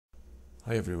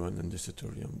Hi everyone, in this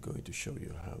tutorial I'm going to show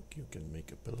you how you can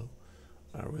make a pillow.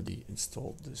 I already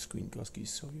installed the screencast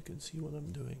so you can see what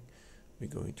I'm doing. We're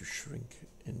going to shrink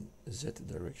in Z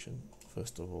direction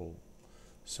first of all,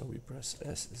 so we press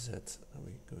SZ and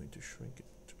we're going to shrink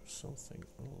it to something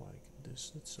like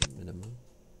this. That's a minimum.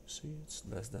 See, it's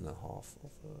less than a half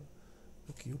of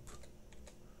a cube.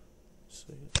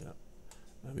 So yeah,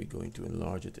 and we're going to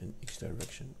enlarge it in X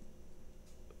direction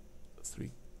 3.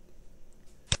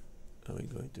 And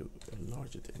we're going to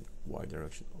enlarge it in Y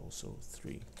direction also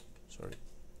 3. Sorry.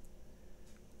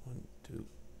 1, 2,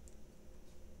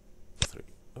 3.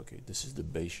 Okay, this is the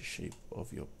base shape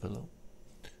of your pillow.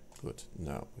 Good.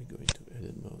 Now we're going to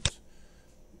edit mode.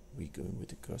 We're going with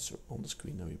the cursor on the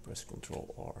screen and we press Ctrl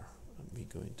R. And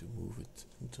we're going to move it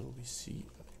until we see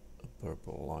a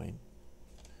purple line.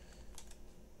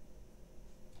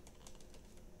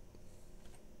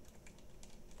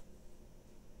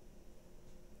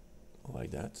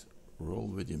 Like that. Roll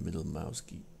with your middle mouse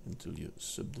key until you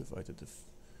subdivided the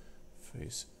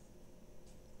face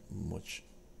much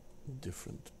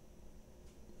different,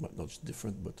 not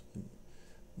different, but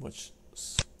much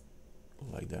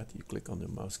like that. You click on the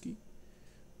mouse key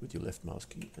with your left mouse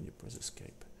key and you press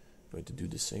escape. Going to do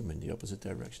the same in the opposite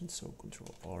direction, so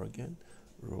Ctrl R again,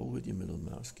 roll with your middle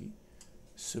mouse key,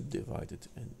 subdivide it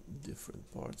in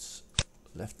different parts,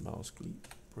 left mouse key,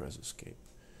 press escape.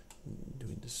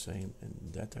 Doing the same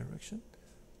in that direction,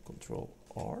 Ctrl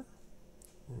R,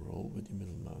 roll with the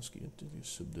middle mouse key until you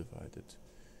subdivide it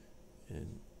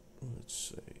in, let's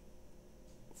say,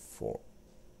 4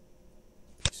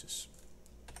 pieces.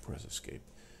 Press escape.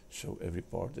 So every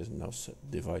part is now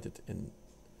divided in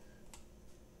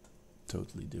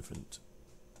totally different.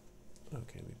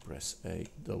 Okay, we press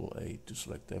double A to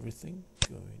select everything.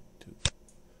 Going to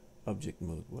object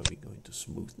mode where we're going to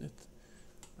smoothen it.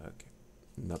 Okay.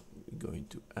 Now we're going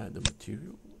to add a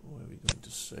material where we're going to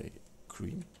say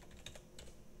cream.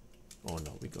 Oh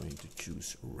no, we're going to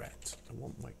choose red. I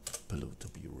want my pillow to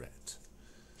be red.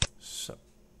 So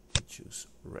we choose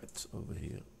red over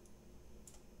here.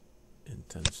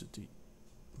 Intensity,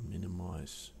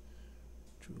 minimize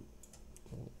to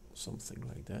something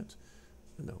like that.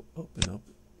 And now open up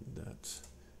that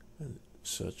and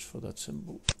search for that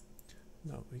symbol.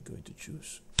 Now we're going to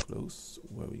choose clothes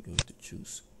where we're going to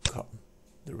choose cotton.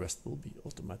 The rest will be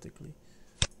automatically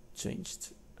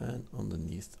changed, and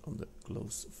underneath on the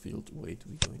clothes field weight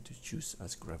we're going to choose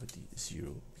as gravity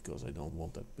 0 because I don't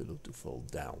want that pillow to fall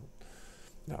down.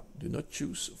 Now do not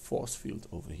choose force field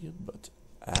over here, but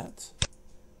add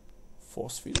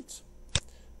force field.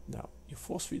 Now your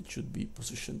force field should be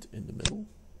positioned in the middle,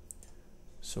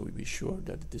 so we be sure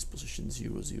that it is positioned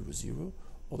 0, 0, 0.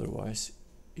 Otherwise,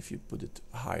 if you put it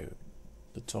higher,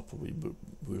 the top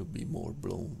will be more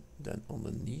blown than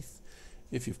underneath.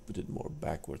 If you put it more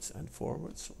backwards and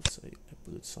forwards, so let's say I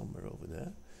put it somewhere over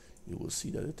there, you will see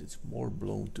that it is more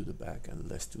blown to the back and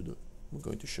less to the. I'm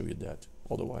going to show you that.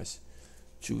 Otherwise,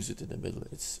 choose it in the middle.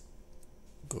 It's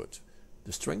good.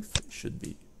 The strength should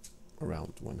be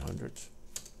around 100.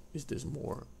 If there's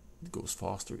more, it goes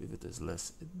faster. If it is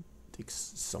less, it takes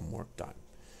some more time.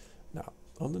 Now,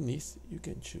 underneath, you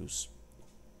can choose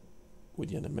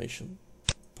with the animation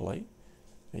play,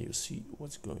 and you see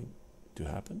what's going to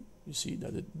happen. You see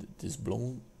that it is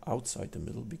blown outside the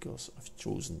middle because I've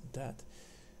chosen that.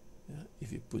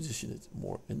 If you position it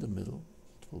more in the middle,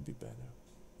 it will be better.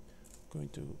 I'm going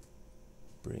to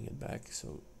bring it back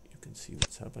so you can see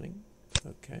what's happening.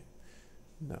 Okay,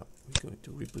 now we're going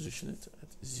to reposition it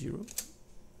at 0,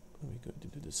 and we're going to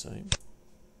do the same.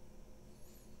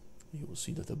 You will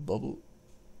see that the bubble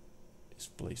is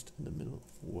placed in the middle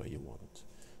where you want it.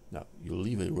 Now you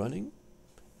leave it running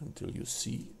until you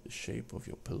see the shape of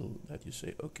your pillow that you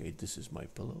say, okay, this is my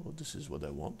pillow, or this is what I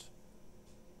want.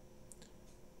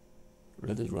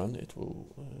 Let it run, it will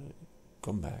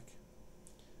come back.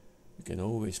 You can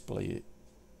always play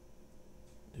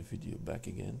the video back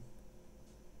again,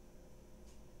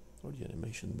 or the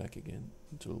animation back again,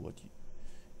 until what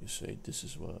you say, this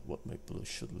is what my pillow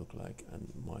should look like,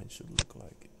 and mine should look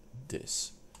like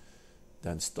this.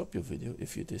 Then stop your video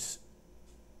if it is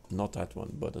not that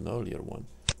one but an earlier one.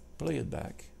 Play it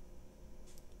back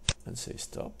and say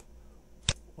stop,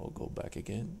 or go back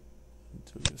again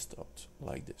until you stopped,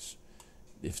 like this.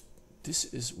 If this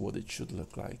is what it should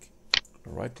look like,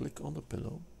 right click on the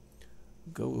pillow,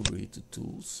 go over here to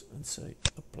tools and say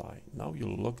apply. Now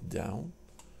you lock down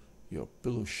your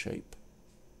pillow shape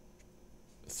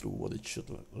through what it should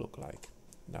look like.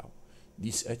 Now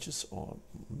these edges are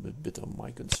a bit of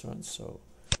my concern, so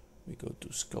we go to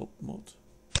sculpt mode.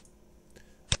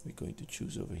 We're going to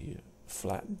choose over here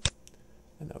flatten,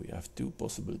 And now you have two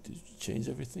possibilities to change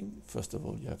everything. First of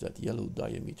all, you have that yellow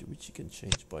diameter, which you can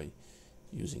change by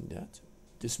using that.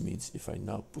 This means if I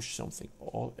now push something,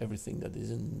 everything that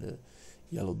is in the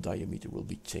yellow diameter will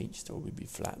be changed or will be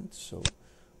flattened. So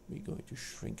we're going to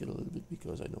shrink it a little bit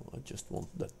because I just want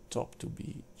that top to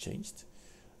be changed.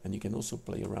 And you can also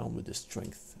play around with the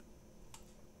strength.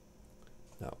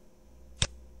 Now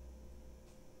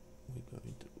we're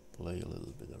going to play a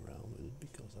little bit around with it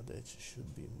because that edge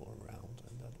should be more round,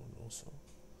 and that one also.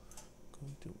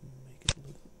 Going to make it a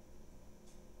little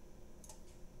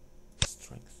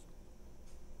strength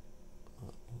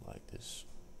like this.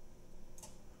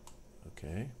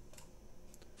 Okay,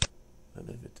 and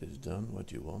if it is done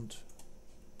what you want,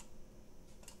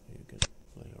 you can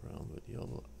play around with the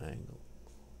other angle.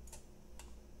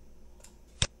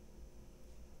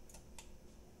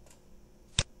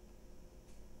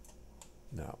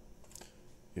 Now,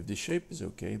 if the shape is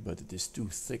okay, but it is too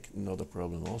thick, not a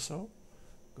problem also.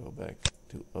 Go back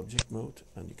to object mode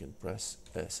and you can press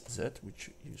SZ,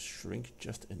 which you shrink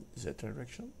just in Z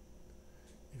direction.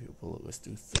 If your pillow is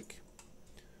too thick.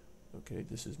 Okay,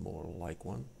 this is more like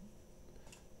one.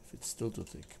 If it's still too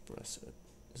thick, press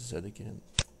Z again.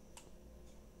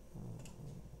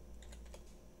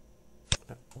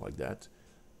 Like that.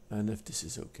 And if this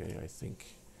is okay, I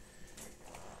think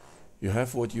you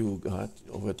have what you got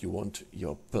or what you want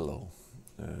your pillow.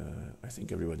 I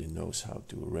think everybody knows how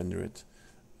to render it.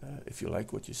 If you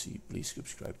like what you see, please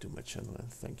subscribe to my channel and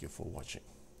thank you for watching.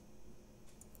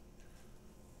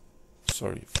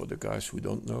 Sorry for the guys who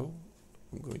don't know,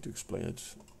 I'm going to explain it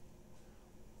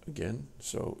again.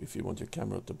 So if you want your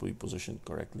camera to be positioned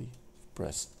correctly,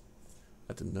 press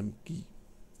at the num key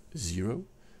 0,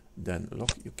 then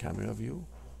lock your camera view.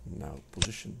 Now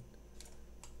position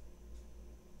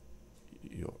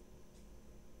your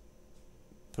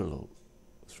pillow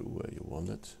through where you want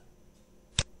it.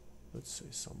 Let's say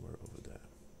somewhere over there,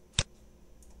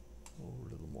 or a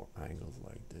little more angled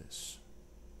like this.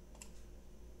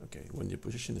 Okay, when your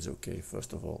position is okay,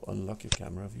 first of all unlock your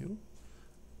camera view,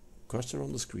 cursor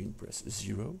on the screen, press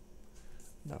 0.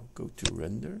 Now go to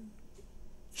render,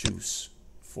 choose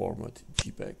format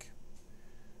JPEG,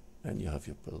 and you have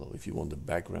your pillow. If you want the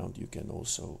background, you can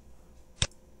also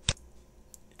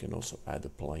add a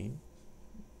plane,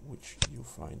 which you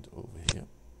find over here.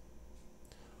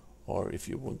 Or if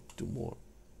you want to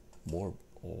more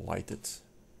lighted,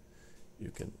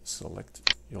 you can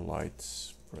select your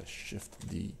lights, press Shift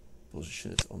D,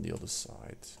 position it on the other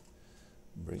side,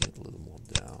 bring it a little more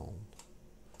down,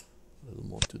 a little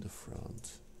more to the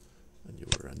front, and you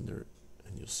render,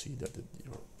 and you'll see that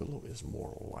your pillow is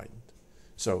more aligned.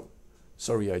 So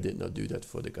sorry I did not do that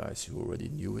for the guys who already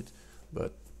knew it,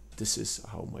 but this is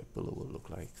how my pillow will look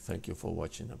like. Thank you for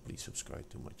watching and please subscribe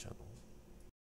to my channel.